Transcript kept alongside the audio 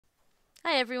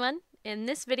Hi everyone! In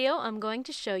this video I'm going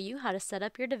to show you how to set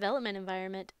up your development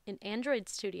environment in Android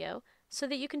Studio so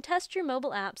that you can test your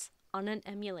mobile apps on an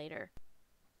emulator.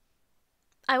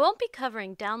 I won't be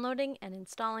covering downloading and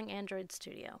installing Android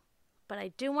Studio, but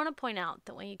I do want to point out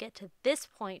that when you get to this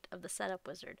point of the setup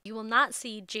wizard, you will not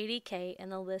see JDK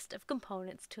in the list of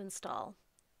components to install,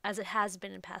 as it has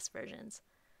been in past versions.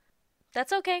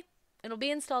 That's okay, it'll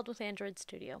be installed with Android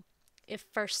Studio. If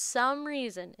for some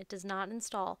reason it does not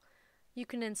install, you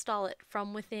can install it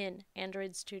from within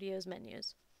Android Studio's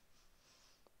menus.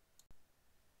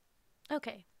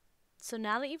 Okay, so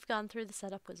now that you've gone through the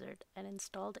setup wizard and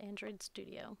installed Android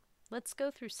Studio, let's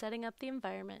go through setting up the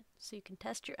environment so you can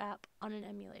test your app on an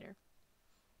emulator.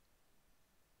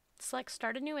 Select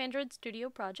Start a new Android Studio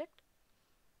project.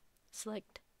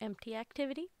 Select Empty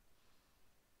Activity.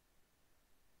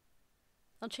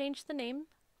 I'll change the name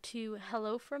to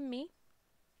Hello From Me.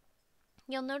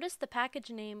 You'll notice the package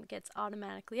name gets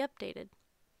automatically updated.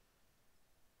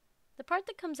 The part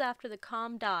that comes after the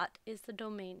com dot is the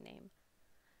domain name.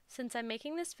 Since I'm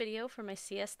making this video for my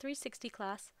CS360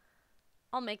 class,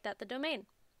 I'll make that the domain.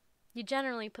 You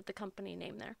generally put the company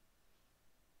name there.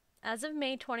 As of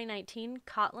May 2019,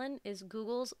 Kotlin is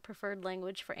Google's preferred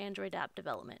language for Android app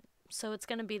development, so it's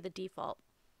going to be the default.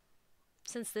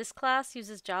 Since this class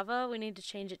uses Java, we need to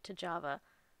change it to Java.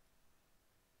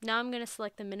 Now I'm going to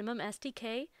select the minimum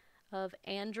SDK of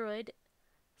Android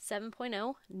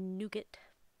 7.0 Nougat.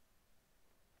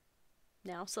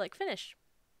 Now select Finish.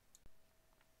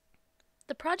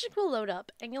 The project will load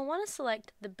up and you'll want to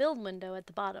select the build window at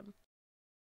the bottom.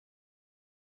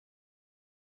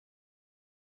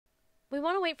 We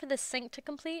want to wait for the sync to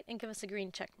complete and give us a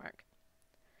green check mark.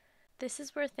 This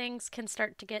is where things can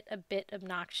start to get a bit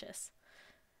obnoxious.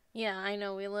 Yeah, I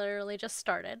know, we literally just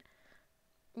started.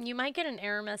 You might get an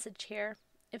error message here.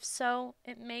 If so,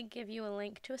 it may give you a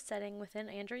link to a setting within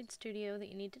Android Studio that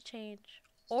you need to change,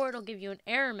 or it'll give you an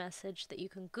error message that you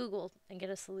can Google and get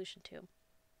a solution to.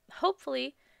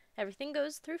 Hopefully, everything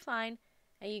goes through fine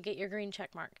and you get your green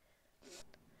check mark.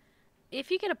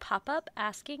 If you get a pop-up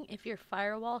asking if your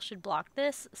firewall should block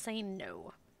this, say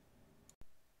no.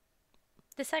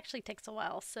 This actually takes a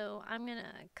while, so I'm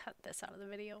gonna cut this out of the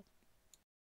video.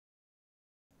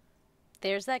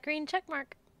 There's that green check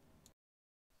mark.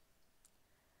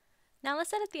 Now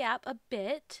let's edit the app a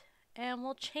bit, and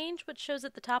we'll change what shows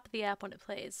at the top of the app when it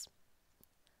plays.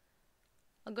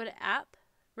 I'll go to App,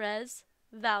 Res,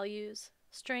 Values,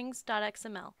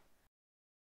 Strings.xml,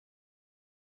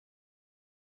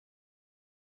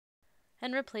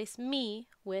 and replace me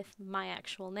with my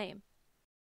actual name.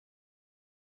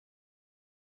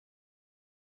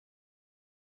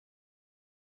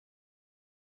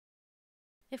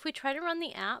 If we try to run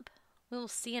the app, we will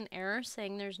see an error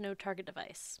saying there's no target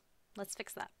device. Let's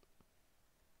fix that.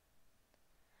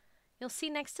 You'll see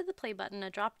next to the play button a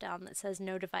drop-down that says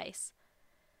no device.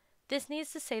 This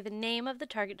needs to say the name of the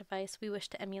target device we wish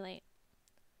to emulate.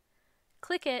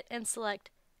 Click it and select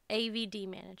AVD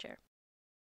Manager.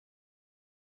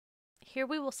 Here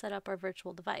we will set up our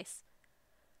virtual device.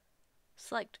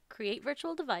 Select Create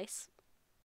Virtual Device.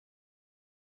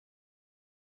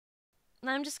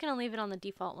 I'm just going to leave it on the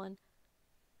default one.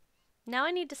 Now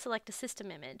I need to select a system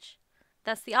image.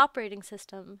 That's the operating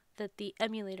system that the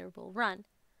emulator will run.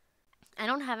 I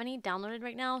don't have any downloaded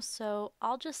right now, so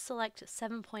I'll just select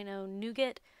 7.0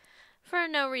 Nougat for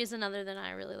no reason other than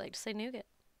I really like to say Nougat.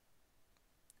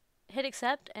 Hit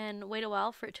accept and wait a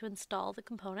while for it to install the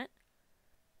component.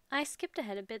 I skipped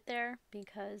ahead a bit there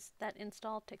because that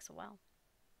install takes a while.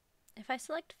 If I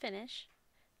select Finish,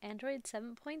 Android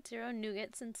 7.0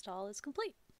 Nougat's install is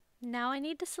complete. Now I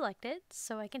need to select it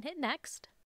so I can hit Next.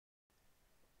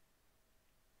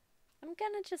 I'm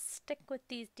gonna just stick with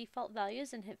these default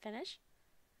values and hit Finish.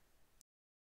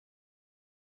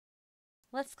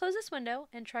 Let's close this window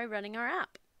and try running our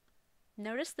app.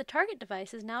 Notice the target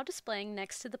device is now displaying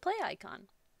next to the play icon.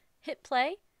 Hit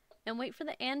play and wait for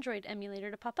the Android emulator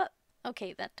to pop up.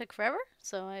 Okay, that took forever,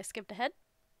 so I skipped ahead.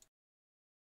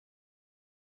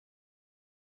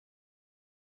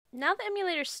 Now the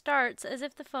emulator starts as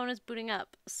if the phone is booting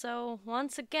up, so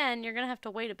once again you're gonna have to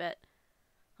wait a bit.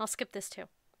 I'll skip this too.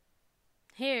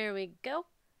 Here we go.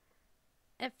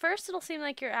 At first it'll seem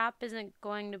like your app isn't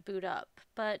going to boot up,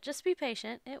 but just be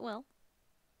patient, it will.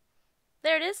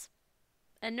 There it is.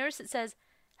 And notice it says,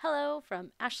 Hello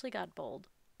from Ashley Godbold.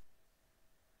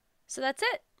 So that's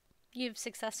it. You've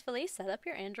successfully set up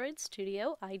your Android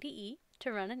Studio IDE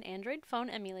to run an Android phone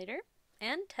emulator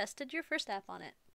and tested your first app on it.